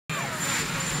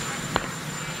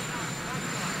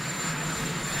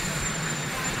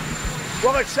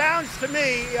Well, it sounds to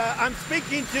me, I'm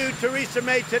speaking to Theresa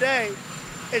May today,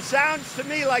 it sounds to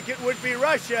me like it would be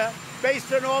Russia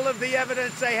based on all of the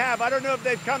evidence they have. I don't know if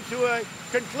they've come to a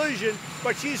conclusion,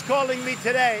 but she's calling me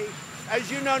today.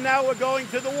 As you know, now we're going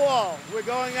to the wall. We're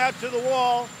going out to the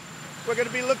wall. We're going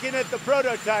to be looking at the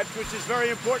prototypes, which is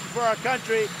very important for our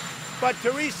country. But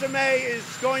Theresa May is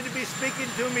going to be speaking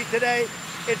to me today.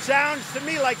 It sounds to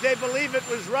me like they believe it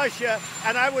was Russia,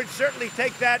 and I would certainly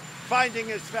take that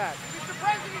finding as fact. Mr.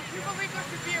 President, do you believe there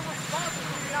could be a response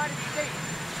from the United States?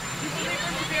 Do you believe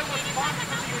there could be a response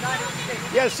from the United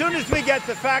States? Yeah, as soon as we get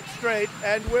the facts straight,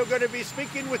 and we're going to be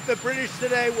speaking with the British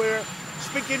today, we're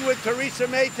speaking with Theresa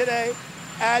May today,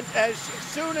 and as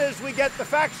soon as we get the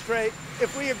facts straight,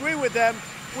 if we agree with them,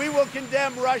 we will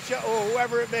condemn Russia or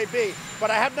whoever it may be.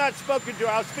 But I have not spoken to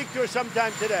her. I'll speak to her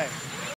sometime today.